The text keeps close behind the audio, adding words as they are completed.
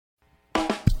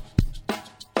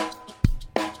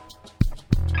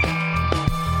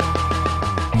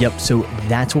Yep, so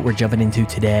that's what we're jumping into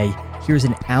today. Here's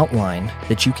an outline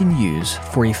that you can use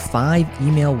for a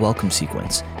 5-email welcome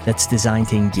sequence that's designed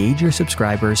to engage your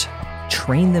subscribers,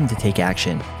 train them to take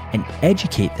action, and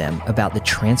educate them about the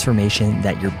transformation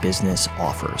that your business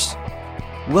offers.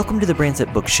 Welcome to the Brands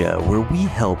That Book Show, where we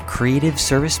help creative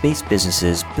service-based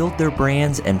businesses build their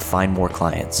brands and find more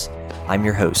clients. I'm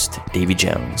your host, Davey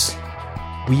Jones.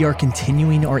 We are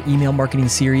continuing our email marketing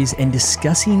series and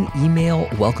discussing email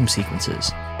welcome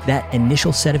sequences. That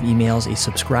initial set of emails a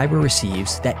subscriber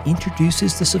receives that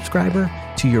introduces the subscriber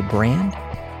to your brand,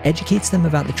 educates them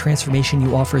about the transformation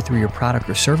you offer through your product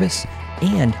or service,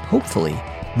 and hopefully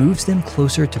moves them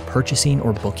closer to purchasing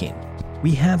or booking.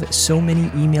 We have so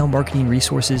many email marketing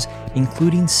resources,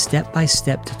 including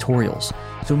step-by-step tutorials.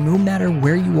 So no matter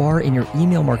where you are in your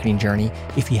email marketing journey,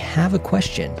 if you have a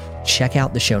question, check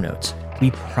out the show notes.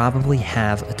 We probably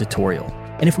have a tutorial.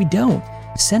 And if we don't,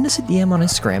 send us a DM on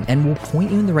Instagram and we'll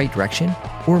point you in the right direction,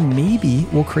 or maybe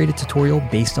we'll create a tutorial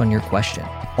based on your question.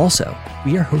 Also,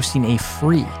 we are hosting a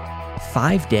free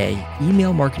 5-day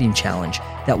email marketing challenge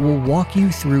that will walk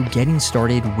you through getting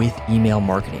started with email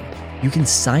marketing. You can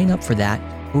sign up for that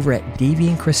over at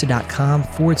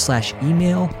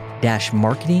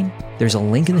daveyandkrista.com/email-marketing. There's a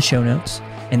link in the show notes,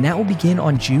 and that will begin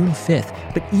on June 5th.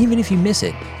 But even if you miss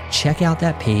it, check out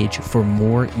that page for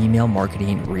more email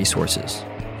marketing resources.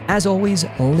 As always,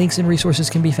 links and resources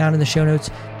can be found in the show notes.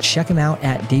 Check them out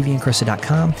at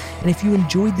daveyandkrista.com. And if you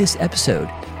enjoyed this episode,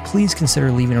 please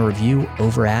consider leaving a review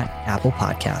over at Apple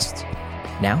Podcasts.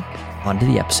 Now, on to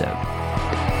the episode.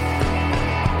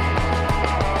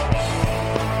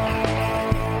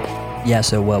 Yeah,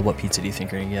 so what pizza do you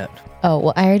think you're going to get? Oh,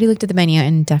 well, I already looked at the menu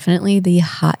and definitely the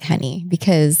hot honey,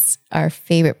 because our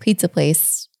favorite pizza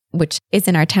place, which is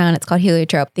in our town, it's called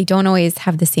Heliotrope. They don't always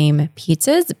have the same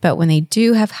pizzas, but when they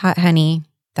do have hot honey,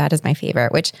 that is my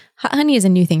favorite, which hot honey is a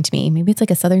new thing to me. Maybe it's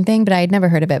like a Southern thing, but I had never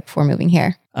heard of it before moving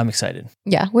here. I'm excited.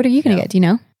 Yeah. What are you going to get? Do you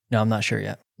know? No, I'm not sure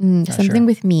yet. Something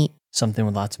with meat. Something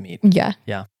with lots of meat. Yeah.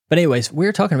 Yeah. But anyways,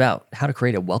 we're talking about how to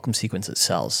create a welcome sequence that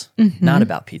sells, not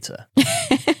about pizza.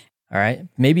 All right.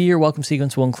 Maybe your welcome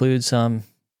sequence will include some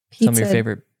of your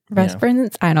favorite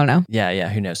restaurants. I don't know. Yeah.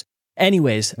 Who knows?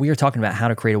 Anyways, we are talking about how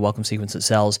to create a welcome sequence that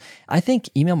sells. I think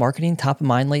email marketing top of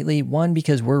mind lately. One,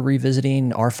 because we're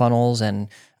revisiting our funnels and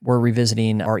we're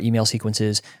revisiting our email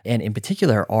sequences, and in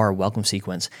particular, our welcome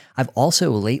sequence. I've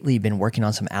also lately been working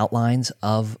on some outlines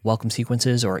of welcome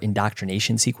sequences or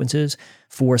indoctrination sequences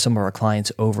for some of our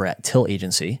clients over at Till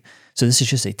Agency. So this is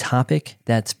just a topic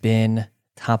that's been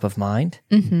top of mind.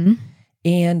 Mm-hmm.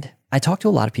 And I talk to a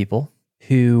lot of people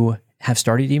who have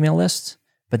started email lists,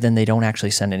 but then they don't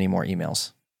actually send any more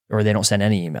emails, or they don't send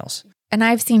any emails. And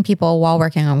I've seen people while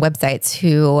working on websites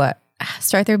who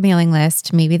start their mailing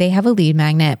list. Maybe they have a lead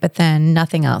magnet, but then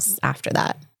nothing else after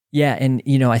that. Yeah. And,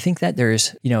 I think that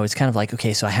there's, it's kind of like,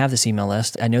 okay, so I have this email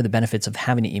list. I know the benefits of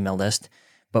having an email list,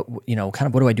 but, kind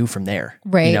of what do I do from there?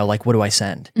 Right. Like, what do I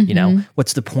send? Mm-hmm.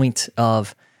 What's the point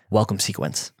of welcome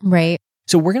sequence? Right.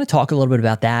 So we're going to talk a little bit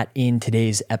about that in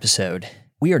today's episode.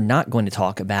 We are not going to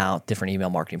talk about different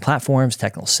email marketing platforms,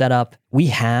 technical setup. We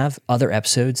have other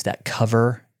episodes that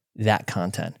cover that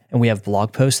content, and we have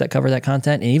blog posts that cover that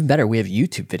content. And even better, we have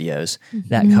YouTube videos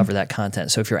that cover that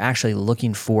content. So if you're actually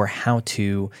looking for how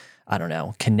to,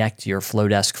 connect your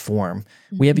Flowdesk form,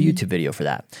 we have a YouTube video for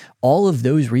that. All of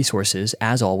those resources,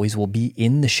 as always, will be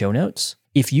in the show notes.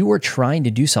 If you are trying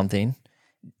to do something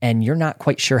and you're not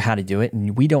quite sure how to do it,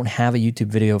 and we don't have a YouTube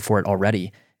video for it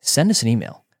already, send us an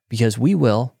email, because we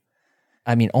will,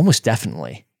 almost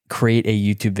definitely create a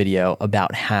YouTube video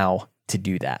about how to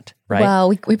do that, right? Well,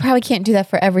 we probably can't do that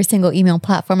for every single email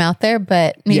platform out there,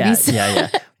 but maybe. Yeah.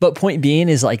 But point being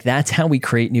is, like, that's how we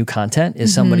create new content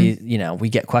is somebody, we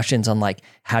get questions on, like,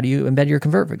 how do you embed your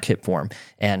ConvertKit form?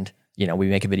 And, we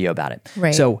make a video about it.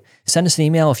 Right. So send us an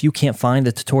email if you can't find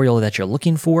the tutorial that you're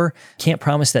looking for. Can't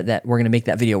promise that we're going to make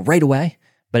that video right away,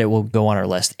 but it will go on our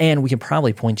list, and we can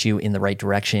probably point you in the right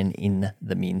direction in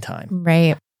the meantime.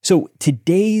 Right. So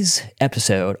today's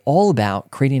episode, all about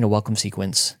creating a welcome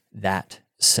sequence that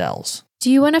sells.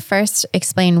 Do you want to first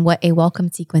explain what a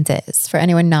welcome sequence is for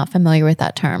anyone not familiar with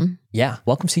that term? Yeah.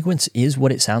 Welcome sequence is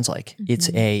what it sounds like. It's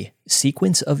a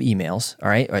sequence of emails, all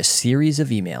right, or a series of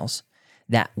emails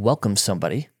that welcome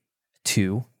somebody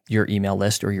to your email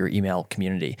list or your email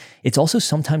community. It's also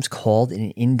sometimes called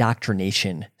an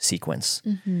indoctrination sequence.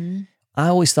 I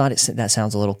always thought that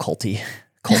sounds a little cultish.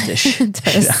 It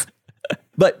does.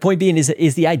 But point being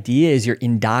is the idea is you're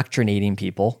indoctrinating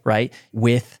people, right,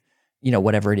 with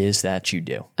whatever it is that you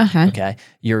do. Okay.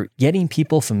 You're getting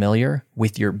people familiar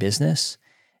with your business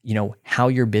how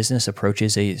your business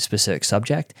approaches a specific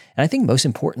subject. And I think most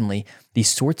importantly, the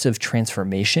sorts of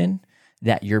transformation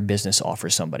that your business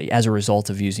offers somebody as a result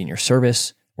of using your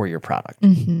service or your product,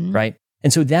 right?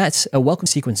 And so that's a welcome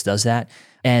sequence does that.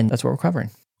 And that's what we're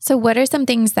covering. So what are some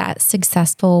things that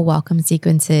successful welcome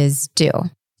sequences do?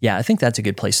 Yeah, I think that's a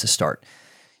good place to start.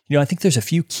 I think there's a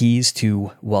few keys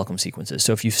to welcome sequences.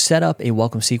 So if you've set up a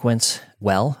welcome sequence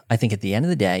well, I think at the end of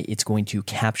the day, it's going to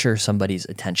capture somebody's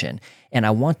attention. And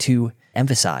I want to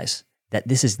emphasize that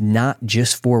this is not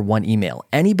just for one email.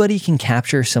 Anybody can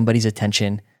capture somebody's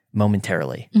attention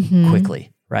momentarily,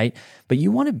 quickly, right? But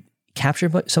you want to capture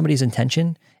somebody's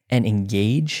attention and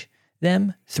engage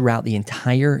them throughout the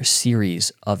entire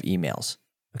series of emails,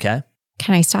 okay?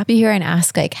 Can I stop you here and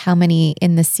ask how many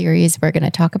in the series we're going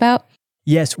to talk about?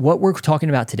 Yes, what we're talking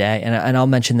about today, and I'll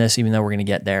mention this even though we're going to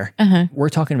get there, we're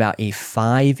talking about a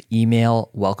 5 email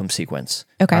welcome sequence.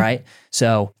 Okay. All right.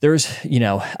 So there's,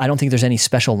 I don't think there's any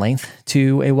special length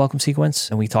to a welcome sequence.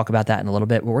 And we talk about that in a little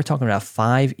bit, but we're talking about a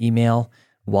 5 email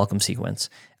welcome sequence.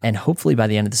 And hopefully by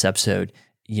the end of this episode,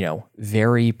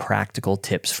 very practical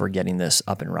tips for getting this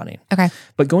up and running. Okay.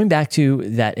 But going back to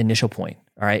that initial point,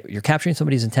 all right, you're capturing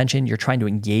somebody's attention, you're trying to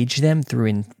engage them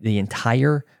through the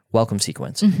entire welcome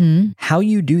sequence. How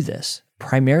you do this,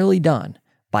 primarily done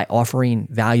by offering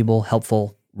valuable,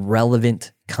 helpful,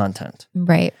 relevant content.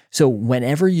 Right. So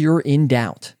whenever you're in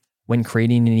doubt when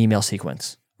creating an email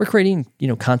sequence, or creating,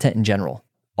 content in general,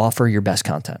 offer your best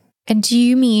content. And do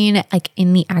you mean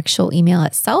in the actual email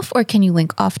itself, or can you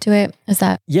link off to it? Is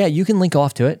that? Yeah, you can link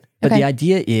off to it. But the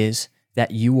idea is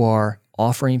that you are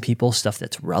offering people stuff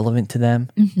that's relevant to them,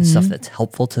 and stuff that's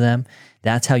helpful to them.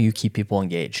 That's how you keep people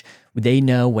engaged. They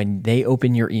know when they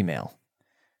open your email,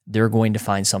 they're going to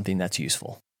find something that's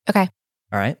useful. Okay.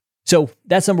 All right. So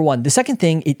that's number one. The second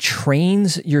thing, it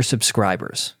trains your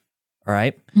subscribers. All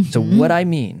right. So what I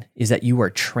mean is that you are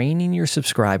training your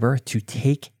subscriber to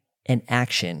take an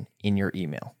action in your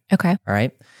email. Okay. All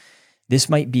right. This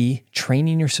might be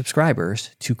training your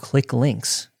subscribers to click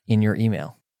links in your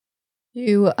email.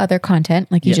 To other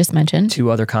content, like you just mentioned.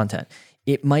 To other content.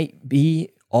 It might be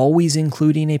always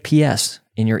including a PS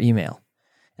in your email.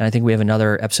 And I think we have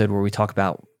another episode where we talk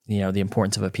about, the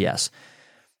importance of a PS.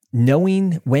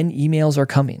 Knowing when emails are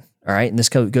coming, all right? And this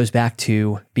goes back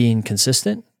to being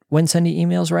consistent when sending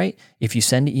emails, right? If you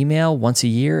send an email once a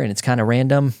year and it's kind of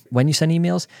random when you send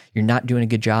emails, you're not doing a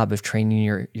good job of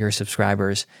training your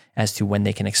subscribers as to when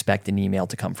they can expect an email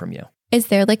to come from you. Is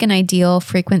there an ideal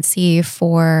frequency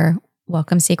for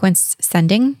welcome sequence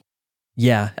sending?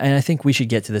 Yeah, and I think we should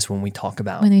get to this when we talk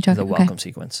about the welcome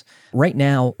sequence. Right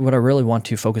now, what I really want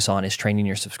to focus on is training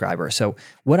your subscriber. So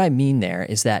what I mean there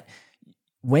is that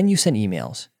when you send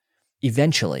emails,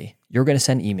 eventually you're going to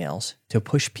send emails to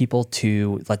push people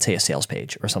to, let's say, a sales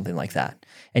page or something like that.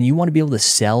 And you want to be able to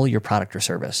sell your product or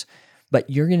service, but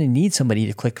you're going to need somebody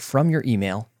to click from your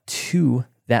email to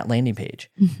that landing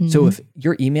page. So if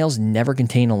your emails never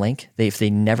contain a link, if they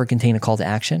never contain a call to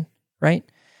action, right?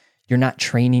 You're not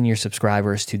training your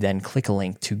subscribers to then click a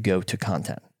link to go to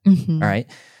content. All right.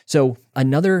 So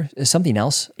something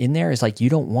else in there is you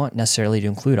don't want necessarily to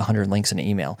include 100 links in an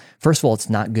email. First of all, it's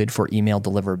not good for email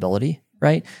deliverability,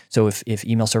 right? So if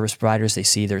email service providers, they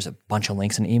see there's a bunch of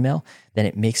links in an email, then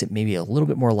it makes it maybe a little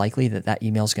bit more likely that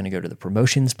email is going to go to the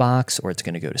promotions box, or it's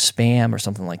going to go to spam or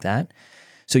something like that.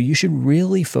 So you should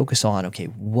really focus on, okay,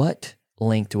 what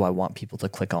link do I want people to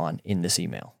click on in this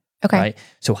email? Okay. Right?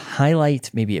 So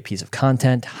highlight maybe a piece of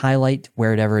content, highlight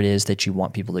wherever it is that you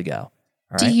want people to go. All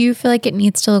right? Do you feel like it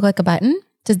needs to look like a button?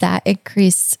 Does that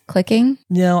increase clicking?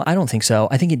 No, I don't think so.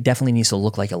 I think it definitely needs to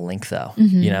look like a link though.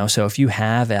 So if you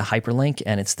have a hyperlink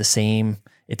and it's the same,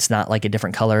 it's not like a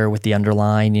different color with the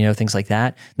underline, things like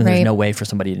that, then there's no way for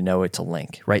somebody to know it's a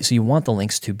link, right? So you want the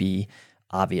links to be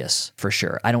obvious for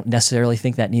sure. I don't necessarily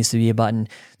think that needs to be a button.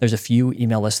 There's a few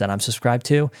email lists that I'm subscribed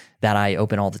to that I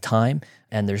open all the time,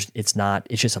 and it's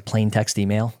just a plain text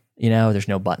email. There's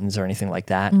no buttons or anything like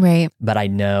that. Right. But I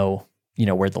know,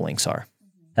 where the links are.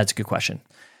 That's a good question.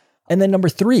 And then number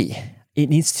 3, it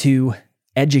needs to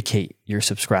educate your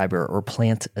subscriber or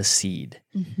plant a seed.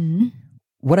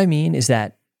 What I mean is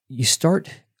that you start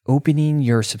opening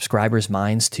your subscribers'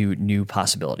 minds to new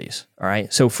possibilities. All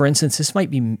right. So for instance, this might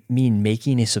mean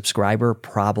making a subscriber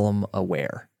problem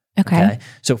aware. Okay.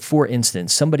 So for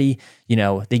instance, somebody,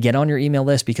 they get on your email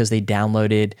list because they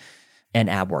downloaded an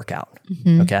ab workout.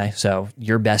 Okay. So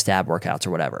your best ab workouts or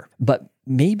whatever. But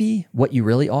maybe what you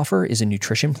really offer is a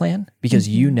nutrition plan because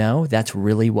that's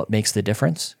really what makes the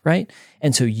difference. Right.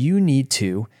 And so you need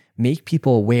to make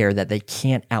people aware that they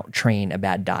can't out-train a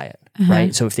bad diet.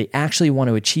 right? So if they actually want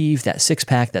to achieve that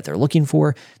 6-pack that they're looking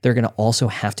for, they're going to also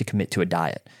have to commit to a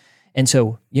diet. And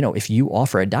so, if you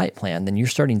offer a diet plan, then you're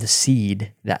starting to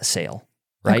seed that sale,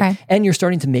 right? Okay. And you're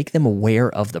starting to make them aware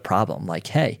of the problem. Like,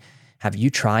 hey, have you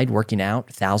tried working out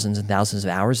thousands and thousands of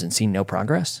hours and seen no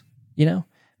progress?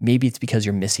 Maybe it's because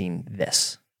you're missing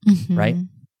this, right?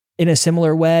 In a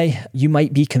similar way, you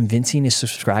might be convincing a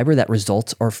subscriber that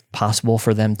results are possible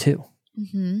for them too.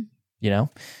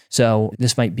 So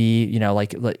this might be,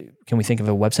 like, can we think of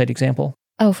a website example?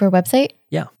 Oh, for a website?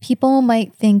 Yeah. People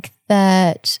might think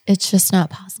that it's just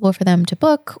not possible for them to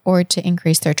book or to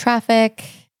increase their traffic.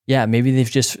 Yeah, maybe they've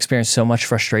just experienced so much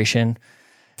frustration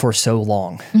for so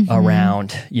long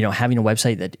around, having a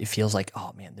website that it feels like,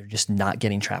 oh man, they're just not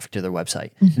getting traffic to their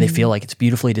website. And they feel like it's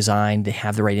beautifully designed, they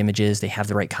have the right images, they have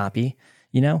the right copy,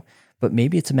 but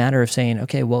maybe it's a matter of saying,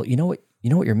 okay, well, you know what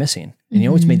you're missing.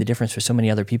 And what's made the difference for so many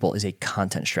other people is a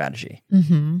content strategy,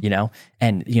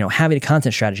 and, having a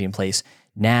content strategy in place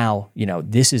now,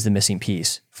 this is the missing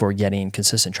piece for getting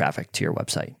consistent traffic to your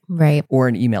website, right? Or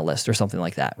an email list or something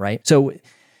like that, right? So,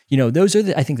 those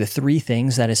are I think the 3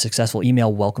 things that a successful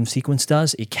email welcome sequence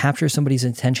does. It captures somebody's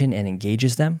attention and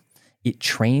engages them. It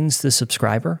trains the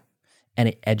subscriber and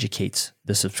it educates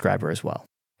the subscriber as well.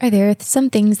 Are there some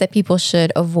things that people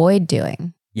should avoid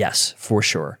doing? Yes, for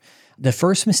sure. The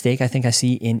first mistake I think I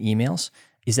see in emails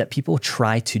is that people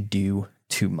try to do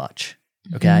too much.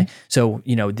 Okay. So,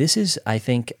 this is, I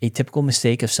think, a typical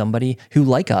mistake of somebody who,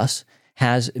 like us,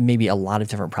 has maybe a lot of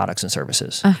different products and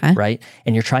services, right?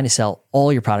 And you're trying to sell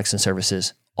all your products and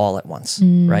services all at once,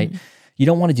 right? You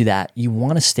don't want to do that. You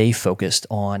want to stay focused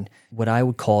on what I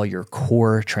would call your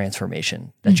core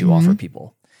transformation that you offer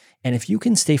people. And if you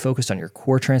can stay focused on your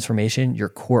core transformation, your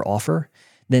core offer,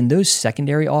 then those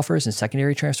secondary offers and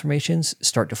secondary transformations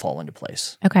start to fall into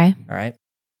place. Okay. All right.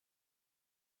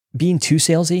 Being too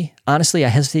salesy, honestly, I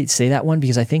hesitate to say that one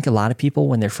because I think a lot of people,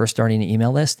 when they're first starting an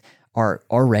email list, are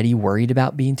already worried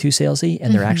about being too salesy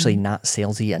and they're actually not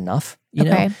salesy enough, you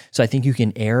know? So I think you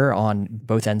can err on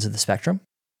both ends of the spectrum.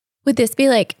 Would this be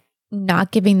like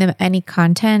not giving them any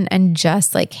content and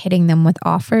just like hitting them with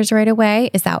offers right away?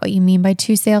 Is that what you mean by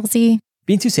too salesy?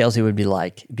 Being too salesy would be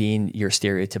like being your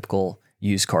stereotypical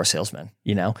used car salesman,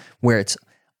 where it's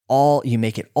all, you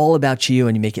make it all about you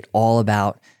and you make it all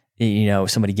about,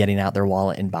 somebody getting out their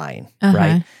wallet and buying,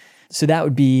 right? So that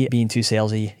would be being too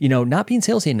salesy. Not being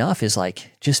salesy enough is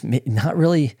like just not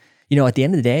really, at the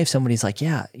end of the day, if somebody's like,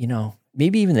 yeah,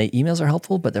 maybe even the emails are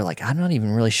helpful, but they're like, I'm not even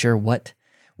really sure what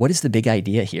is the big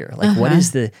idea here? Like, what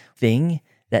is the thing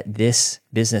that this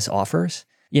business offers?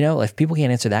 If people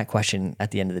can't answer that question at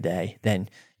the end of the day, then,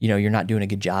 you're not doing a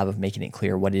good job of making it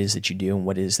clear what it is that you do and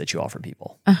what it is that you offer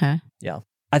people. Yeah.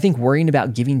 I think worrying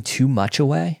about giving too much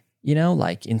away,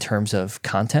 like in terms of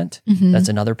content, that's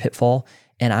another pitfall.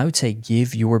 And I would say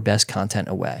give your best content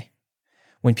away.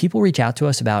 When people reach out to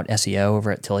us about SEO over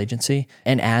at Till Agency,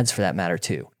 and ads for that matter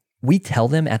too, we tell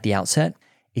them at the outset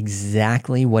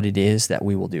exactly what it is that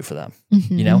we will do for them.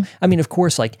 I mean, of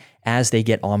course, like as they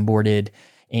get onboarded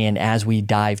and as we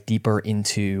dive deeper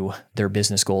into their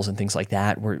business goals and things like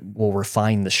that, we'll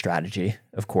refine the strategy,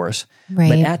 of course. Right.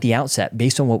 But at the outset,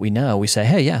 based on what we know, we say,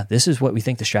 hey, yeah, this is what we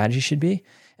think the strategy should be.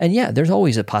 And yeah, there's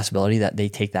always a possibility that they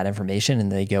take that information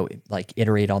and they go like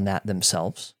iterate on that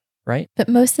themselves, right? But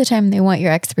most of the time they want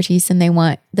your expertise and they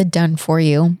want the done for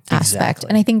you aspect. Exactly.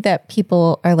 And I think that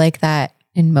people are like that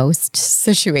in most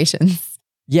situations.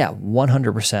 Yeah,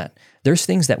 100%. There's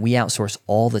things that we outsource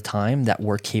all the time that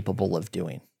we're capable of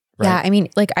doing. Right? Yeah. I mean,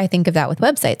 like I think of that with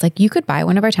websites. Like you could buy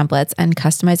one of our templates and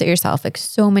customize it yourself. Like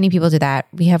so many people do that.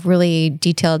 We have really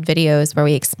detailed videos where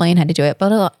we explain how to do it,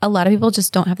 but a lot of people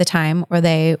just don't have the time or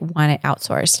they want it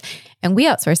outsourced. And we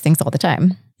outsource things all the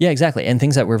time. Yeah, exactly. And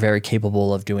things that we're very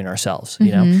capable of doing ourselves,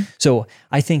 So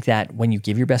I think that when you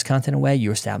give your best content away,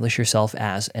 you establish yourself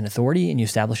as an authority and you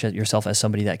establish yourself as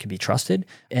somebody that can be trusted.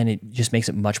 And it just makes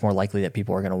it much more likely that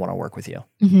people are going to want to work with you,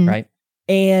 right?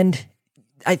 And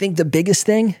I think the biggest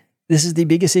thing, this is the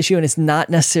biggest issue, and it's not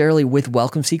necessarily with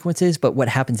welcome sequences, but what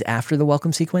happens after the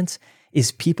welcome sequence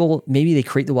is people, maybe they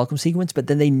create the welcome sequence, but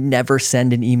then they never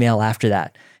send an email after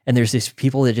that. And there's these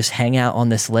people that just hang out on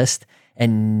this list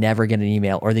and never get an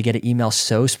email, or they get an email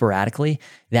so sporadically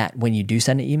that when you do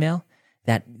send an email,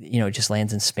 that, it just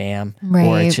lands in spam,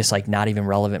 or it's just like not even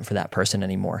relevant for that person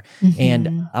anymore.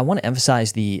 And I want to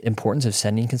emphasize the importance of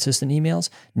sending consistent emails,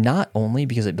 not only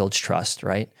because it builds trust,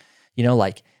 right?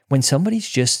 Like when somebody's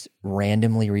just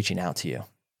randomly reaching out to you,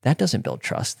 that doesn't build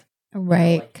trust.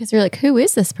 Right. Because you're like, who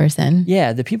is this person?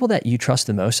 Yeah. The people that you trust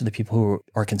the most are the people who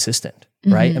are consistent,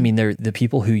 right? I mean, they're the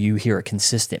people who you hear a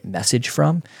consistent message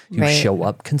from, who show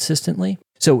up consistently.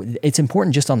 So it's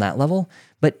important just on that level.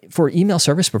 But for email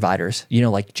service providers,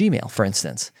 like Gmail, for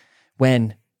instance,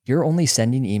 when you're only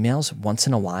sending emails once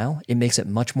in a while, it makes it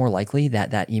much more likely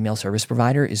that that email service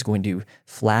provider is going to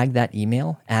flag that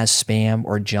email as spam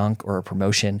or junk or a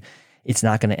promotion. It's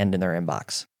not going to end in their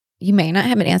inbox. You may not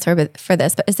have an answer for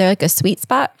this, but is there like a sweet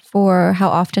spot for how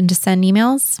often to send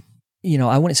emails?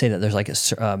 I wouldn't say that there's like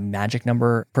a magic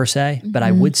number per se, but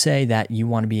I would say that you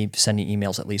want to be sending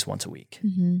emails at least once a week.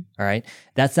 All right.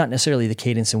 That's not necessarily the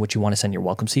cadence in which you want to send your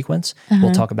welcome sequence.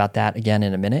 We'll talk about that again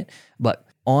in a minute. But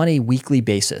on a weekly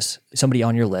basis, somebody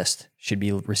on your list should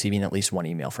be receiving at least one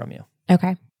email from you.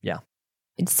 Okay. Yeah.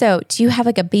 So do you have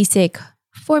like a basic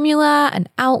formula, an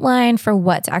outline for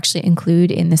what to actually include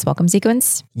in this welcome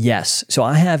sequence? Yes. So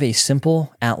I have a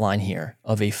simple outline here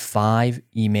of a 5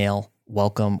 email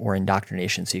welcome or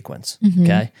indoctrination sequence.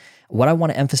 Okay. What I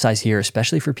want to emphasize here,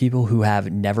 especially for people who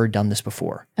have never done this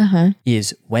before,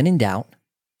 is when in doubt,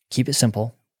 keep it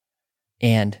simple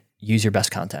and use your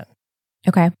best content.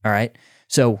 Okay. All right.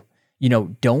 So,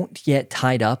 don't get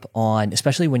tied up on,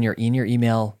 especially when you're in your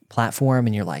email platform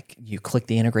and you click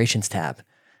the integrations tab,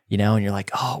 and you're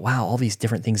like, oh, wow, all these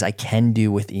different things I can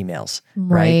do with emails.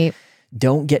 Right.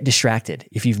 Don't get distracted.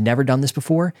 If you've never done this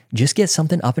before, just get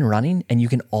something up and running and you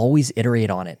can always iterate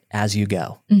on it as you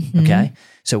go. Okay.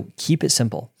 So keep it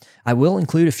simple. I will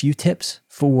include a few tips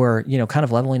for, kind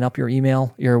of leveling up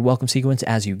your welcome sequence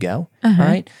as you go. All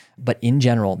right. But in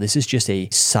general, this is just a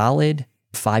solid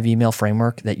 5 email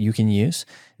framework that you can use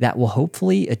that will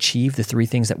hopefully achieve the 3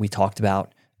 things that we talked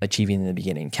about achieving in the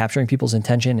beginning: capturing people's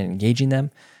attention and engaging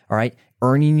them. All right.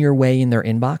 Earning your way in their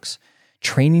inbox,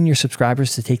 training your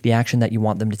subscribers to take the action that you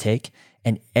want them to take,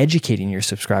 and educating your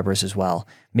subscribers as well,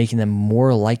 making them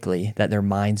more likely that their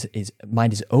mind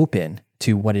is open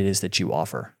to what it is that you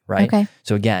offer, right? Okay.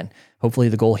 So again, hopefully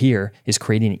the goal here is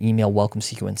creating an email welcome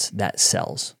sequence that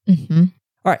sells.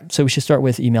 All right, so we should start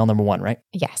with email number 1, right?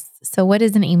 Yes. So what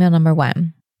is an email number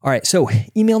 1? All right, so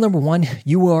email number 1,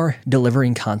 you are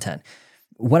delivering content.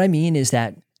 What I mean is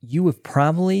that you have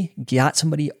probably got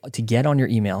somebody to get on your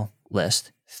email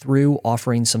list through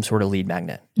offering some sort of lead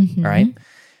magnet. All right.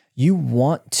 You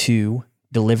want to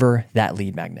deliver that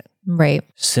lead magnet. Right.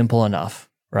 Simple enough,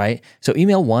 right? So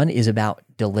email 1 is about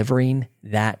delivering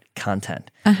that content.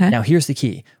 Now, here's the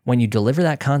key. When you deliver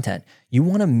that content, you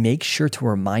want to make sure to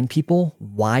remind people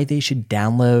why they should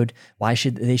download,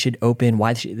 they should open,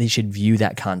 why they should view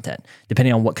that content,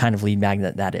 depending on what kind of lead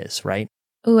magnet that is, right?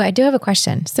 Oh, I do have a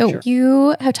question. So Sure.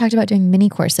 You have talked about doing mini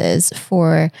courses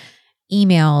for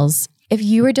emails. If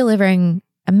you were delivering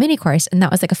a mini course and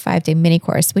that was like a 5-day mini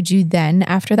course, would you then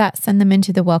after that send them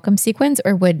into the welcome sequence,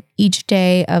 or would each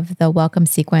day of the welcome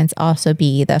sequence also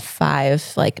be the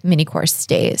 5 like mini course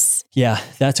days? Yeah,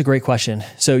 that's a great question.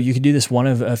 So you could do this one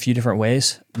of a few different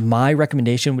ways. My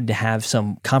recommendation would to have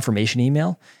some confirmation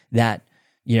email that,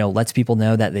 lets people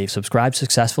know that they've subscribed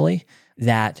successfully,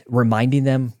 that reminding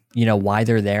them, why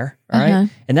they're there. All right.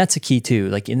 And that's the key too.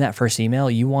 Like in that first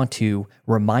email, you want to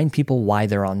remind people why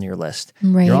they're on your list.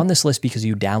 Right. You're on this list because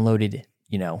you downloaded,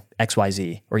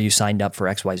 XYZ, or you signed up for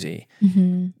XYZ.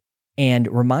 And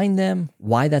remind them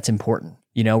why that's important.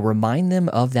 Remind them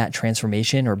of that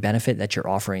transformation or benefit that you're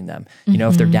offering them.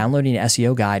 If they're downloading an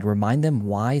SEO guide, remind them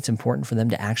why it's important for them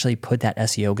to actually put that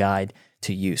SEO guide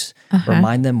to use.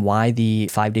 Remind them why the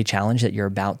 5-day challenge that you're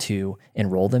about to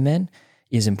enroll them in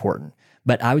is important.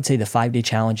 But I would say the 5-day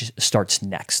challenge starts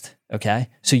next. Okay.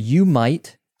 So you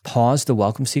might pause the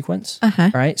welcome sequence. All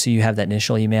right. So you have that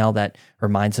initial email that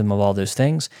reminds them of all those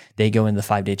things. They go in the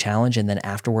 5-day challenge and then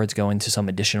afterwards go into some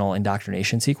additional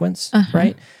indoctrination sequence.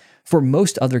 Right. For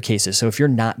most other cases, so if you're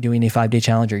not doing a 5-day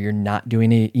challenge or you're not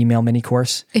doing an email mini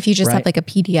course. If you just have like a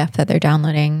PDF that they're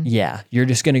downloading. Yeah. You're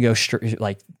just going to go straight,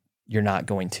 you're not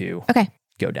going to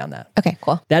go down that. Okay,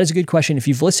 cool. That is a good question. If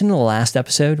you've listened to the last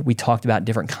episode, we talked about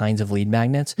different kinds of lead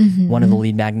magnets. One of the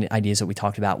lead magnet ideas that we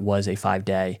talked about was a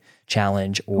 5-day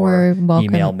challenge or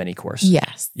email mini course.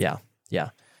 Yes. Yeah.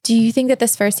 Do you think that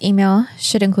this first email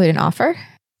should include an offer?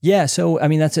 Yeah. So, I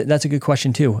mean, that's a good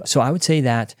question too. So I would say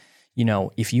that,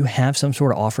 if you have some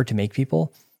sort of offer to make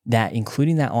people, that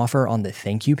including that offer on the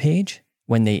thank you page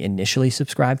when they initially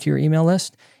subscribe to your email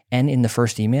list and in the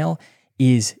first email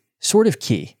is sort of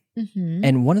key.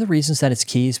 And one of the reasons that it's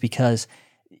key is because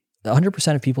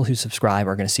 100% of people who subscribe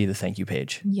are going to see the thank you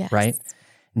page, right?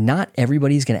 Not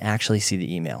everybody's going to actually see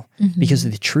the email because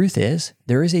the truth is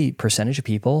there is a percentage of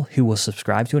people who will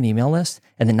subscribe to an email list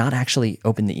and then not actually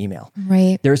open the email.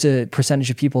 Right. There's a percentage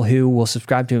of people who will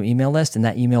subscribe to an email list and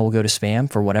that email will go to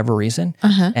spam for whatever reason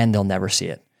and they'll never see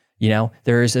it.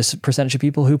 There's this percentage of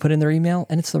people who put in their email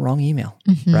and it's the wrong email,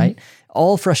 right?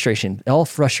 All frustrating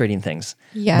things.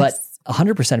 Yes. But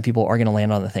 100% of people are going to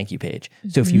land on the thank you page.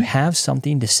 So if you have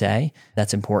something to say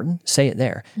that's important, say it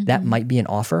there. That might be an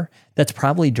offer. That's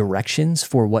probably directions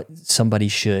for what somebody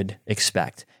should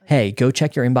expect. Hey, go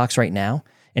check your inbox right now.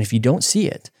 And if you don't see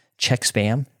it, check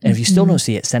spam. And if you still don't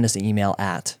see it, send us an email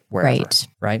at wherever,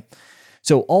 right?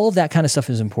 So all of that kind of stuff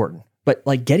is important. But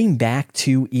like getting back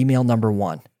to email number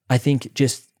one, I think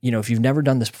just, if you've never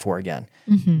done this before, again,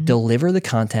 deliver the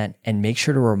content and make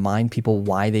sure to remind people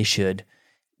why they should,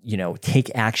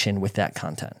 take action with that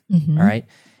content. All right.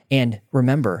 And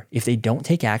remember, if they don't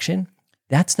take action,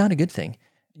 that's not a good thing.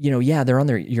 They're on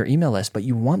your email list, but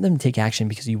you want them to take action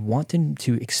because you want them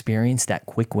to experience that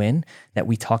quick win that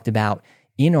we talked about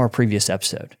in our previous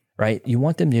episode, right? You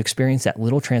want them to experience that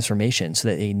little transformation so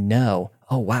that they know,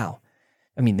 oh, wow.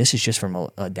 I mean, this is just from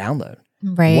a download.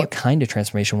 Right. What kind of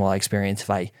transformation will I experience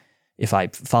if I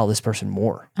follow this person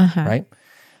more, right?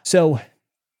 So,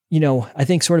 I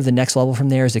think sort of the next level from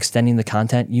there is extending the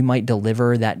content. You might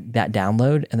deliver that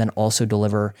download and then also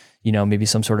deliver, maybe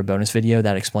some sort of bonus video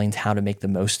that explains how to make the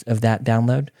most of that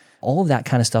download. All of that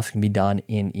kind of stuff can be done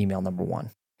in email number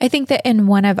one. I think that in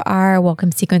one of our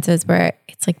welcome sequences where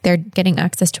it's like they're getting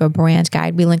access to a brand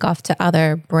guide, we link off to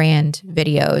other brand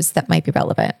videos that might be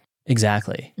relevant.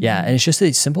 Exactly. Yeah. And it's just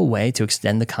a simple way to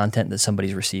extend the content that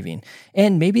somebody's receiving.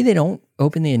 And maybe they don't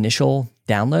open the initial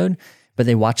download, but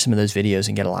they watch some of those videos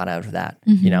and get a lot out of that,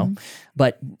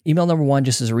 But email number one,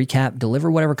 just as a recap,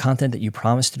 deliver whatever content that you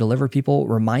promise to deliver people,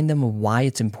 remind them of why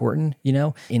it's important,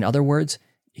 In other words,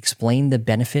 explain the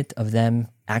benefit of them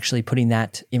actually putting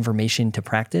that information to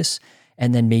practice,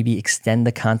 and then maybe extend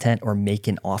the content or make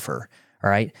an offer. All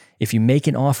right. If you make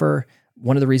an offer,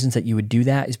 one of the reasons that you would do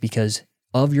that is because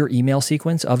of your email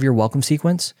sequence, of your welcome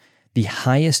sequence, the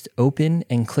highest open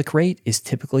and click rate is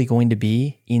typically going to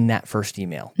be in that first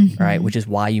email, all right? Which is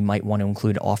why you might want to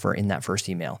include offer in that first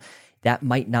email. That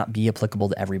might not be applicable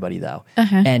to everybody though.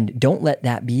 And don't let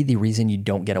that be the reason you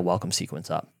don't get a welcome sequence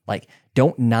up. Like,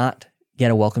 don't not get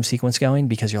a welcome sequence going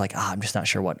because you're like, I'm just not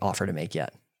sure what offer to make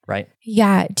yet, right?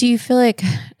 Yeah. Do you feel like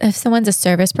if someone's a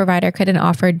service provider, could an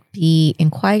offer be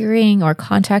inquiring or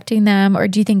contacting them? Or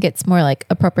do you think it's more like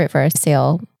appropriate for a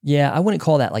sale? Yeah, I wouldn't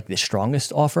call that like the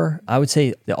strongest offer. I would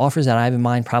say the offers that I have in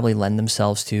mind probably lend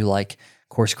themselves to like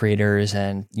course creators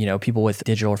and, people with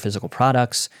digital or physical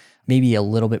products, maybe a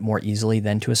little bit more easily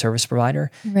than to a service provider.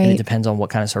 Right. And it depends on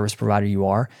what kind of service provider you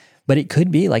are. But it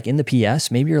could be like in the PS,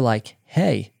 maybe you're like,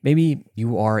 hey, maybe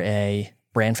you are a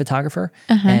brand photographer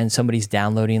and somebody's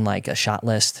downloading like a shot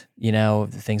list, the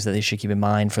things that they should keep in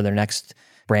mind for their next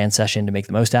brand session to make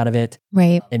the most out of it.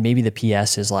 Right. And maybe the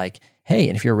PS is like, hey,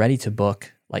 and if you're ready to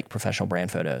book like professional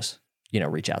brand photos,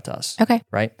 reach out to us. Okay.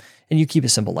 Right. And you keep it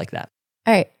simple like that.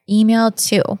 All right. Email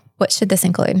 2. What should this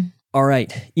include? All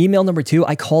right. Email number 2,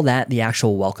 I call that the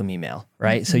actual welcome email,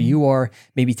 right? So you are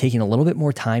maybe taking a little bit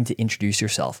more time to introduce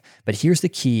yourself. But here's the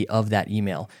key of that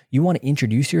email. You want to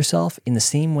introduce yourself in the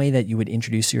same way that you would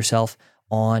introduce yourself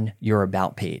on your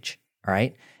about page. All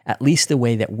right. At least the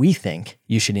way that we think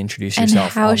you should introduce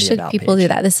yourself on the about page. And how should people do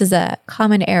that? This is a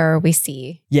common error we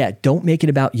see. Yeah. Don't make it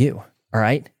about you. All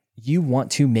right. You want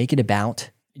to make it about,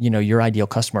 your ideal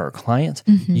customer or client.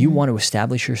 You want to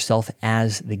establish yourself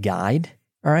as the guide.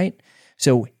 All right.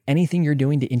 So anything you're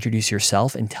doing to introduce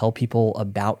yourself and tell people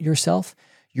about yourself,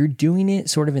 you're doing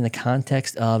it sort of in the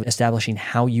context of establishing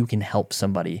how you can help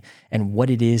somebody and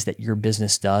what it is that your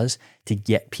business does to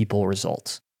get people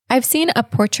results. I've seen a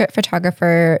portrait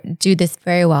photographer do this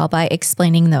very well by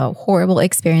explaining the horrible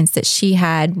experience that she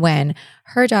had when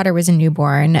her daughter was a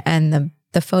newborn and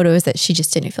the photos that she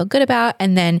just didn't feel good about.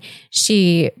 And then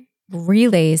she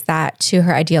relays that to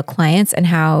her ideal clients and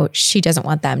how she doesn't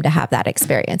want them to have that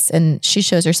experience. And she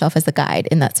shows herself as the guide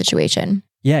in that situation.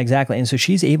 Yeah, exactly. And so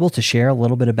she's able to share a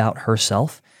little bit about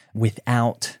herself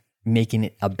without making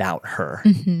it about her,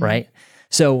 right?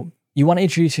 So you want to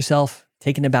introduce yourself,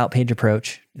 take an about page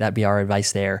approach. That'd be our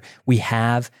advice there. We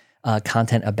have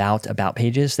content about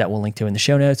pages that we'll link to in the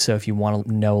show notes. So if you want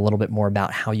to know a little bit more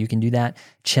about how you can do that,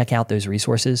 check out those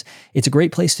resources. It's a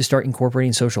great place to start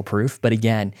incorporating social proof, but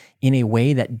again, in a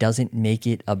way that doesn't make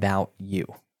it about you,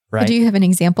 right? Do you have an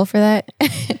example for that?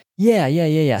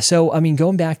 Yeah. So,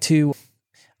 going back to,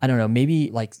 I don't know, maybe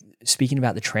like speaking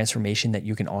about the transformation that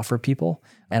you can offer people,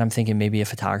 and I'm thinking maybe a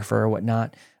photographer or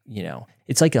whatnot,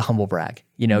 it's like a humble brag.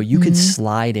 You could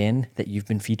slide in that you've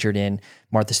been featured in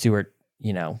Martha Stewart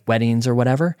weddings or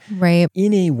whatever, right?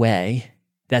 In a way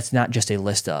that's not just a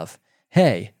list of,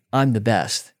 hey, I'm the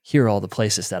best. Here are all the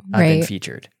places that I've been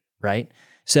featured, right?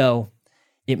 So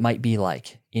it might be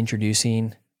like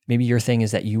introducing Maybe your thing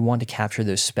is that you want to capture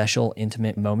those special,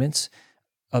 intimate moments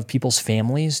of people's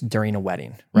families during a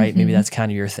wedding, right? Maybe that's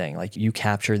kind of your thing. Like you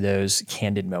capture those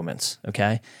candid moments,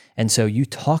 okay? And so you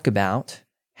talk about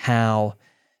how,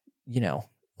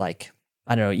 like,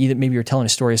 I don't know, either maybe you're telling a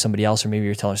story of somebody else, or maybe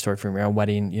you're telling a story from your own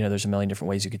wedding. There's a million different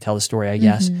ways you could tell the story, I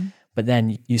guess. But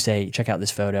then you say, check out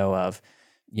this photo of,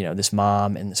 this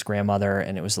mom and this grandmother,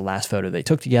 and it was the last photo they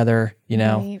took together,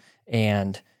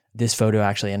 and this photo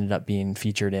actually ended up being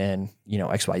featured in,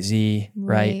 XYZ,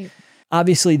 right?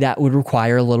 Obviously that would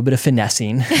require a little bit of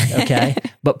finessing, okay?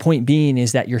 But point being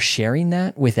is that you're sharing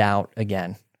that without,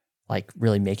 again, like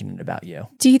really making it about you.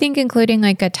 Do you think including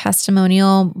like a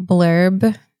testimonial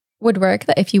blurb would work,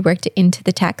 that if you worked it into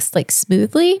the text like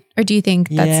smoothly? Or do you think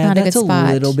that's not a good spot?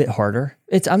 That's a little bit harder.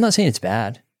 I'm not saying it's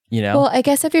bad, Well, I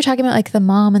guess if you're talking about like the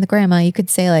mom and the grandma, you could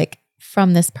say like,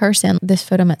 from this person, this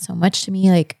photo meant so much to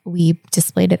me. Like we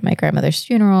displayed it at my grandmother's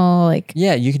funeral. Like,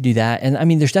 yeah, you could do that. And I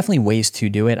mean, there's definitely ways to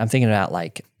do it. I'm thinking about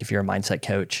like, if you're a mindset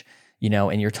coach,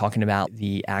 and you're talking about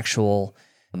the actual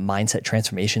mindset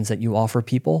transformations that you offer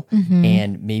people.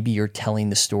 And maybe you're telling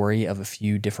the story of a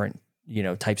few different,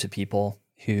 types of people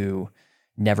who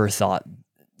never thought,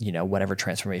 whatever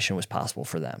transformation was possible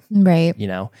for them. Right.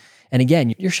 And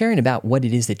again, you're sharing about what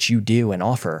it is that you do and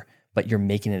offer, but you're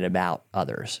making it about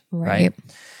others, right?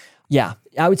 Yeah,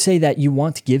 I would say that you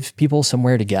want to give people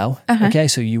somewhere to go. Okay,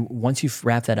 so once you've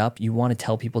wrapped that up, you want to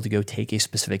tell people to go take a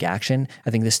specific action. I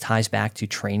think this ties back to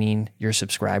training your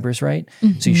subscribers, right?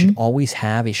 So you should always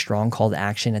have a strong call to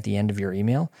action at the end of your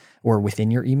email or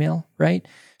within your email, right?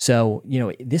 So,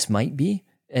 this might be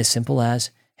as simple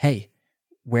as, hey,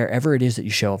 wherever it is that you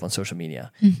show up on social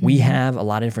media, we have a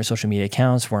lot of different social media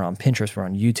accounts. We're on Pinterest, we're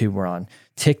on YouTube, we're on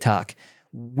TikTok.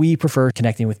 We prefer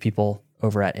connecting with people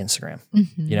over at Instagram,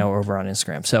 over on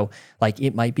Instagram. So like,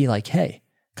 it might be like, hey,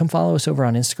 come follow us over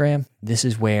on Instagram. This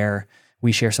is where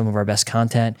we share some of our best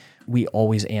content. We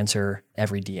always answer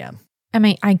every DM.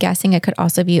 I'm guessing it could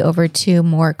also be over to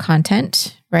more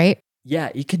content, right?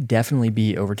 Yeah, it could definitely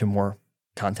be over to more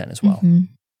content as well.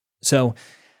 So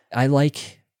I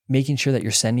like making sure that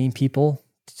you're sending people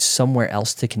somewhere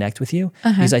else to connect with you.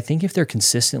 Because I think if they're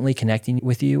consistently connecting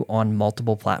with you on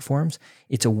multiple platforms,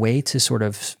 it's a way to sort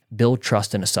of build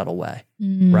trust in a subtle way,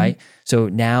 right? So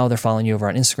now they're following you over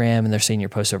on Instagram and they're seeing your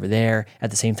posts over there.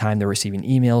 At the same time, they're receiving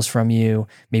emails from you.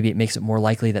 Maybe it makes it more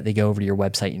likely that they go over to your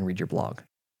website and read your blog.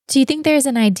 Do you think there's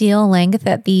an ideal length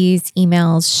that these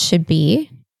emails should be?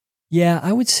 Yeah,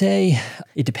 I would say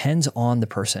it depends on the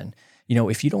person.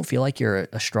 If you don't feel like you're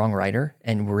a strong writer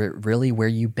and really where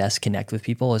you best connect with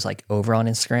people is like over on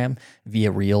Instagram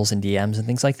via reels and DMs and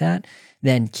things like that,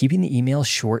 then keeping the email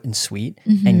short and sweet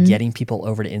and getting people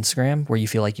over to Instagram where you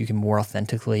feel like you can more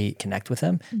authentically connect with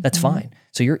them, that's fine.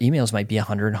 So your emails might be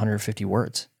 100, 150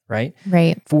 words, right?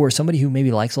 Right. For somebody who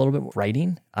maybe likes a little bit of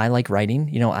writing, I like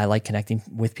writing, I like connecting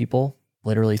with people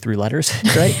literally through letters,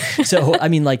 right? So, I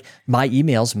mean, like my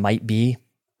emails might be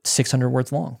 600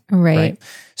 words long. Right.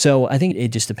 So I think it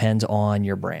just depends on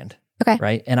your brand. Okay.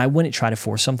 Right. And I wouldn't try to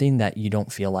force something that you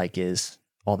don't feel like is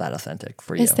all that authentic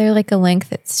for you. Is there like a length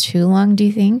that's too long, do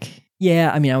you think? Yeah.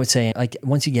 I mean, I would say like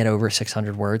once you get over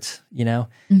 600 words, yeah,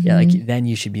 like then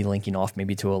you should be linking off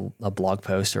maybe to a blog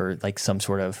post or like some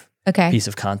sort of piece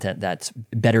of content that's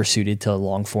better suited to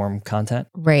long form content.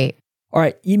 Right. All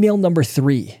right. Email number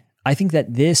 3. I think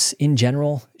that this in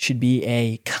general should be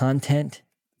a content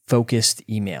focused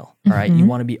email. All right. You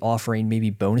want to be offering maybe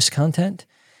bonus content,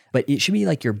 but it should be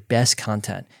like your best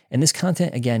content. And this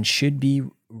content, again, should be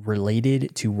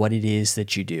related to what it is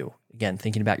that you do. Again,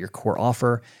 thinking about your core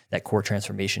offer, that core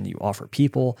transformation that you offer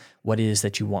people, what it is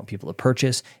that you want people to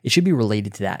purchase. It should be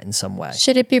related to that in some way.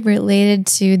 Should it be related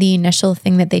to the initial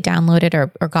thing that they downloaded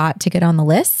or got to get on the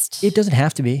list? It doesn't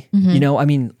have to be. I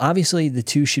mean, obviously the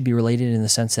two should be related in the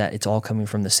sense that it's all coming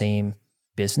from the same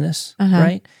business,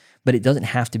 right? But it doesn't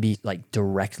have to be like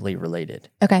directly related.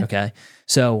 Okay.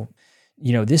 So,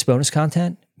 this bonus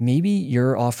content, maybe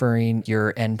you're offering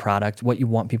your end product, what you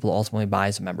want people to ultimately buy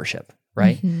as a membership,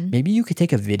 right? Maybe you could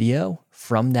take a video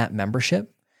from that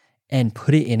membership and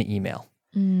put it in an email.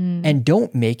 And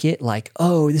don't make it like,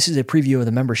 oh, this is a preview of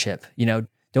the membership.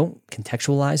 Don't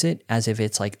contextualize it as if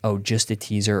it's like, oh, just a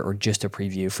teaser or just a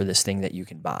preview for this thing that you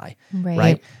can buy,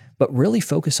 right? But really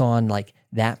focus on like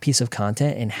that piece of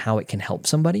content and how it can help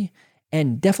somebody.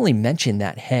 And definitely mention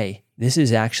that, hey, this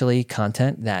is actually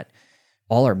content that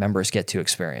all our members get to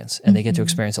experience and they get to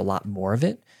experience a lot more of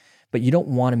it. But you don't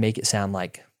want to make it sound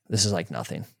like this is like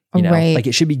nothing. Like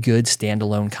it should be good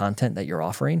standalone content that you're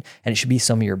offering, and it should be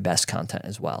some of your best content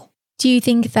as well. Do you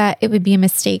think that it would be a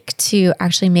mistake to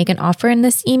actually make an offer in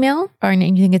this email, or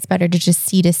you think it's better to just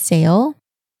seed a sale?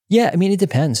 Yeah, I mean, it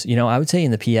depends. I would say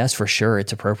in the PS for sure,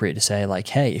 it's appropriate to say like,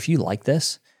 hey, if you like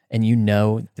this and you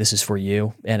know this is for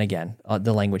you, and again,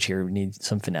 the language here needs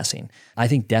some finessing. I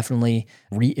think definitely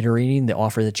reiterating the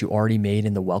offer that you already made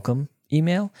in the welcome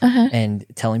email and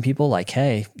telling people like,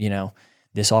 hey,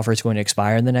 this offer is going to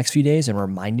expire in the next few days and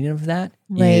reminding them of that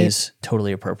is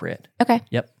totally appropriate. Okay.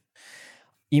 Yep.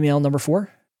 Email number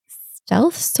 4.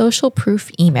 Stealth social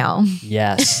proof email.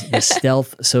 Yes, the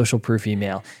stealth social proof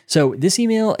email. So this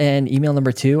email and email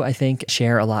number 2, I think,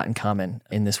 share a lot in common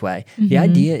in this way. The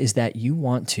idea is that you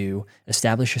want to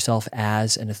establish yourself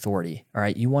as an authority, all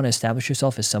right? You want to establish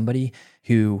yourself as somebody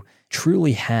who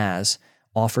truly has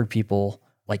offered people,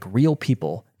 like real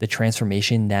people, the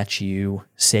transformation that you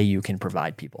say you can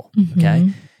provide people,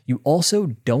 okay? You also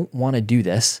don't want to do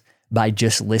this by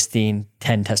just listing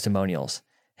 10 testimonials.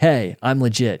 Hey, I'm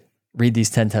legit. Read these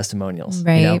 10 testimonials.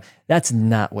 Right. That's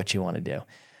not what you want to do.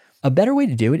 A better way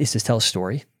to do it is to tell a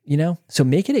story, So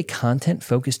make it a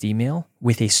content-focused email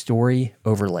with a story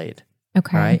overlaid.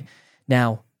 Okay. All right.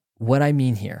 Now, what I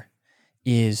mean here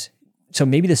is, so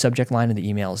maybe the subject line of the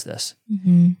email is this.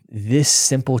 This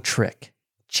simple trick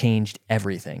changed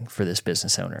everything for this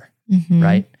business owner,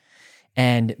 right?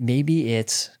 And maybe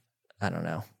it's, I don't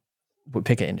know, we'll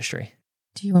pick an industry.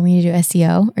 Do you want me to do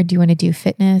SEO or do you want to do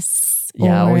fitness?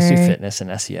 Yeah, I always do fitness and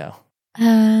SEO.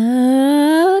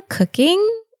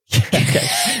 Cooking? Okay.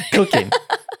 Cooking.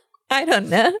 I don't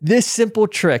know. This simple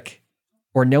trick,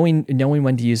 or knowing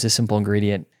when to use this simple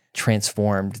ingredient,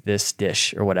 transformed this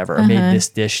dish or whatever, or made this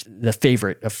dish the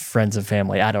favorite of friends and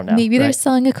family. I don't know. Maybe they're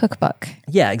selling a cookbook.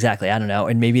 Yeah, exactly. I don't know.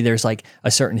 And maybe there's like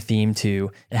a certain theme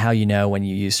to how you know when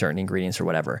you use certain ingredients or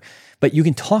whatever. But you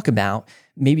can talk about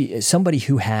maybe somebody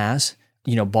who has,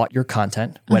 bought your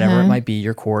content, whatever it might be,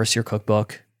 your course, your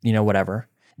cookbook, whatever.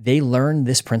 They learn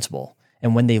this principle.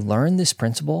 And when they learn this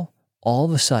principle, all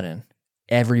of a sudden,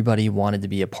 everybody wanted to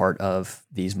be a part of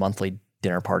these monthly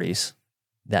dinner parties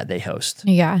that they host.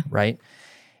 Yeah. Right.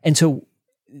 And so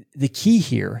the key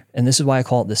here, and this is why I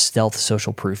call it the stealth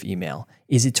social proof email,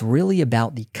 is it's really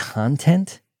about the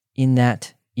content in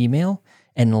that email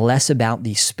and less about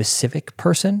the specific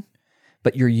person,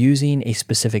 but you're using a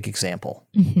specific example.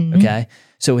 Okay.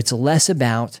 So it's less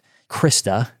about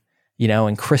Krista,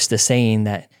 and Krista saying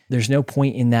that there's no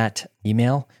point in that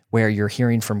email where you're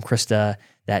hearing from Krista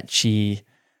that she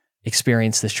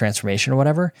experienced this transformation or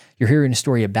whatever. You're hearing a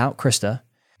story about Krista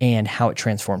and how it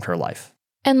transformed her life.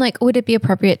 And would it be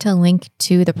appropriate to link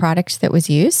to the product that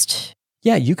was used?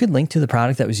 Yeah, you could link to the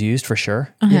product that was used for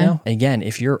sure. Again,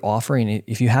 if you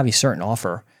have a certain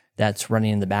offer that's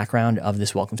running in the background of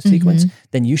this welcome sequence,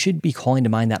 then you should be calling to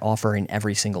mind that offer in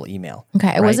every single email. Okay.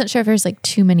 I wasn't sure if there's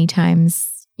too many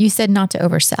times. You said not to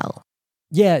oversell.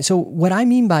 Yeah. So what I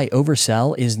mean by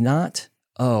oversell is not,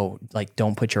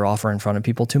 don't put your offer in front of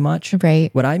people too much.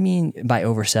 Right. What I mean by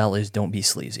oversell is don't be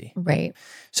sleazy. Right.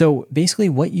 So basically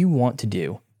what you want to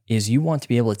do is you want to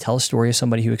be able to tell a story of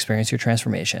somebody who experienced your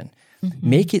transformation.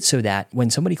 Make it so that when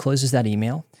somebody closes that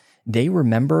email, they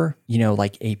remember,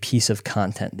 a piece of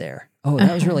content there. Oh,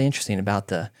 that was really interesting about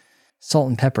the salt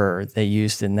and pepper they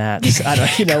used in that. I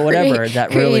don't, whatever. That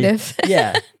creative. Really,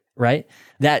 yeah, right?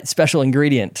 That special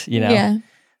ingredient, Yeah.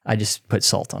 I just put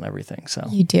salt on everything. So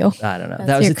you do. I don't know.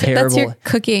 That was a terrible. That's your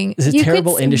cooking. It's a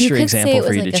terrible industry example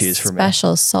for you to choose for me.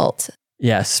 Special salt.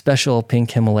 Yeah, special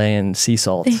pink Himalayan sea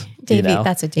salt. Davey,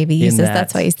 that's what Davey uses.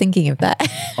 That's why he's thinking of that.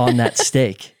 On that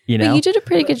steak, But you did a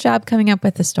pretty good job coming up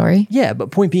with the story. Yeah,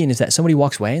 but point being is that somebody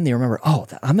walks away and they remember,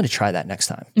 I'm going to try that next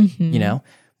time,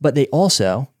 But they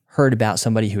also heard about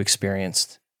somebody who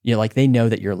experienced, they know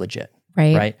that you're legit,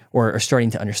 right? Or are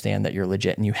starting to understand that you're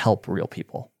legit and you help real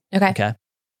people. Okay.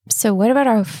 So what about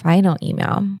our final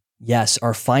email? Yes,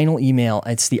 our final email,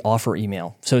 it's the offer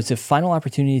email. So it's a final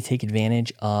opportunity to take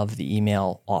advantage of the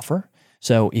email offer.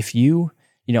 So if you,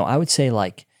 I would say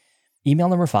email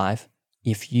number 5,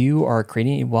 if you are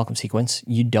creating a welcome sequence,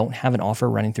 you don't have an offer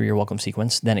running through your welcome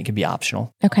sequence, then it could be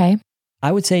optional. Okay.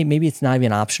 I would say maybe it's not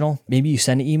even optional. Maybe you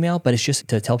send an email, but it's just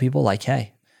to tell people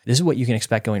hey, this is what you can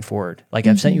expect going forward.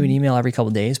 I've sent you an email every couple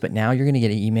of days, but now you're going to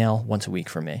get an email once a week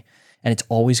from me. And it's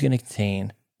always going to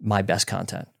contain my best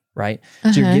content. Right?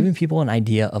 So you're giving people an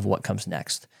idea of what comes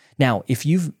next. Now, if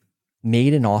you've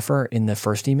made an offer in the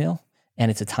first email and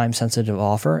it's a time-sensitive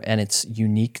offer and it's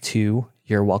unique to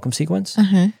your welcome sequence,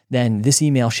 then this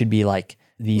email should be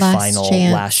the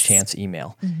last chance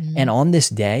email. And on this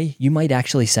day, you might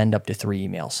actually send up to 3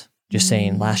 emails just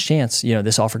saying last chance,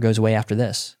 this offer goes away after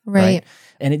this. Right.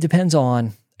 And it depends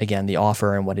on, again, the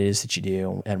offer and what it is that you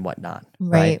do and whatnot.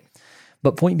 Right.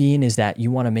 But point being is that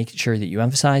you want to make sure that you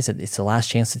emphasize that it's the last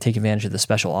chance to take advantage of the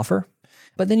special offer.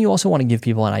 But then you also want to give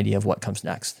people an idea of what comes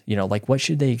next. Like what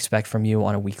should they expect from you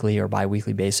on a weekly or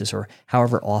bi-weekly basis, or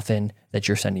however often that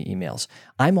you're sending emails.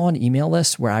 I'm on email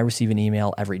lists where I receive an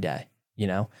email every day,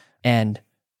 and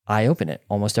I open it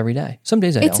almost every day. Some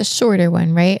days I don't. It's a shorter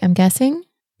one, right? I'm guessing.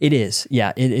 It is.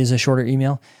 Yeah, it is a shorter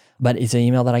email, but it's an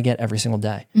email that I get every single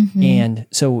day. Mm-hmm. And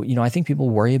so, I think people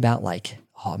worry about like,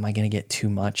 oh, am I going to get too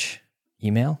much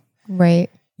email? Right.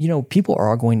 People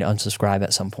are going to unsubscribe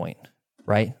at some point,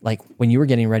 right? Like when you were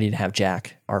getting ready to have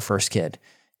Jack, our first kid,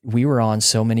 we were on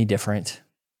so many different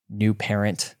new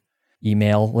parent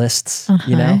email lists,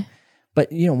 But,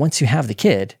 once you have the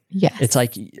kid, yes, it's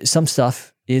like some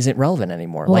stuff isn't relevant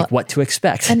anymore, Well, like what to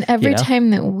expect. And every time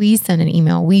that we send an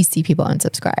email, we see people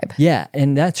unsubscribe. Yeah.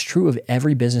 And that's true of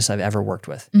every business I've ever worked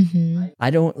with. Mm-hmm. I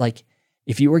don't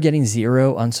if you were getting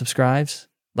 0 unsubscribes,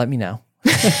 let me know.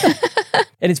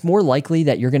 And it's more likely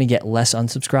that you're going to get less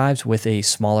unsubscribes with a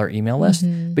smaller email list,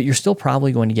 but you're still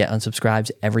probably going to get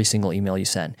unsubscribes every single email you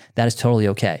send. That is totally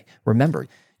okay. Remember,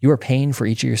 you are paying for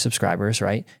each of your subscribers,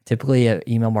 right? Typically an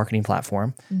email marketing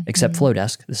platform, except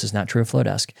Flowdesk. This is not true of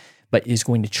Flowdesk, but is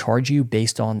going to charge you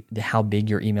based on how big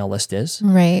your email list is.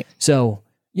 Right. So,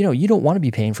 you don't want to be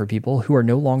paying for people who are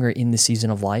no longer in the season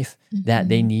of life that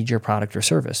they need your product or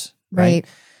service, right?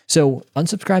 So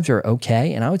unsubscribes are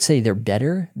okay. And I would say they're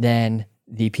better than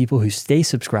the people who stay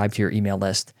subscribed to your email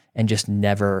list and just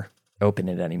never open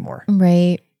it anymore.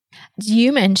 Right.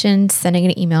 You mentioned sending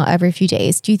an email every few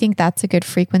days. Do you think that's a good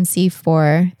frequency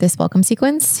for this welcome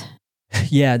sequence?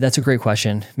 Yeah, that's a great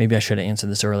question. Maybe I should have answered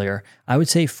this earlier. I would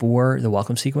say for the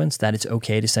welcome sequence that it's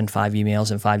okay to send 5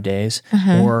 emails in 5 days,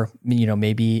 or,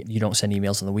 maybe you don't send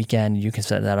emails on the weekend. You can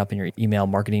set that up in your email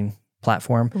marketing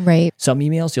platform. Right. Some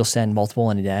emails you'll send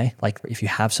multiple in a day. Like if you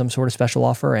have some sort of special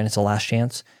offer and it's a last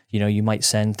chance, you might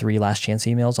send 3 last chance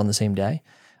emails on the same day.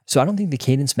 So I don't think the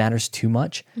cadence matters too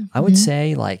much. I would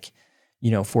say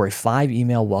for a 5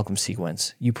 email welcome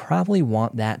sequence, you probably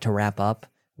want that to wrap up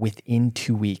within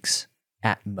 2 weeks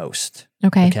at most.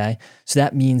 Okay. So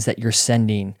that means that you're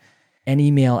sending an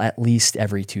email at least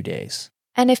every 2 days.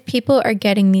 And if people are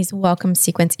getting these welcome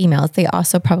sequence emails, they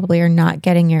also probably are not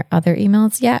getting your other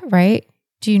emails yet, right?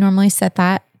 Do you normally set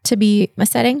that to be a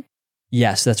setting?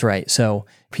 Yes, that's right. So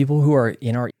people who are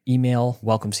in our email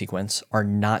welcome sequence are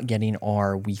not getting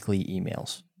our weekly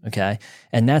emails. Okay.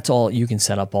 And that's all, you can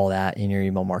set up all that in your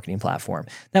email marketing platform.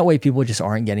 That way people just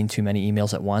aren't getting too many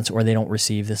emails at once, or they don't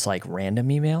receive this like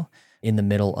random email in the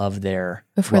middle of their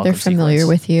before they're familiar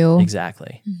sequence. With you.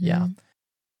 Exactly. Yeah.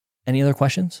 Any other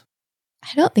questions?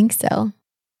 I don't think so.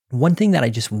 One thing that I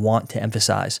just want to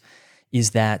emphasize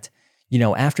is that,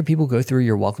 after people go through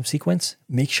your welcome sequence,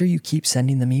 make sure you keep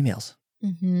sending them emails.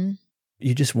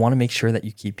 You just want to make sure that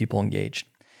you keep people engaged.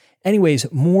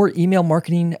 Anyways, more email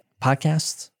marketing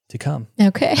podcasts to come.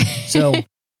 Okay. So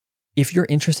if you're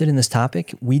interested in this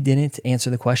topic, we didn't answer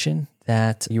the question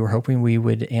that you were hoping we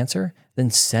would answer,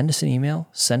 then send us an email,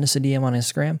 send us a DM on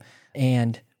Instagram,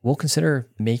 and we'll consider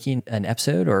making an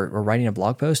episode or writing a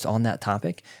blog post on that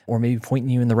topic, or maybe pointing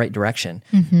you in the right direction.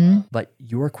 But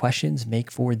your questions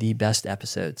make for the best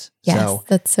episodes. Yes, so,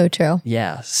 that's so true.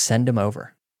 Yeah, send them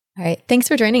over. All right. Thanks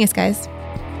for joining us, guys.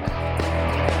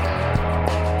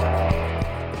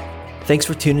 Thanks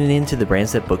for tuning in to the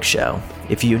Brands That Book Show.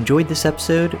 If you enjoyed this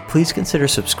episode, please consider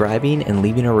subscribing and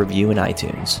leaving a review in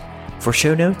iTunes. For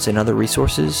show notes and other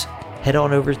resources, head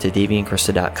on over to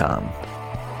daveyandkrista.com.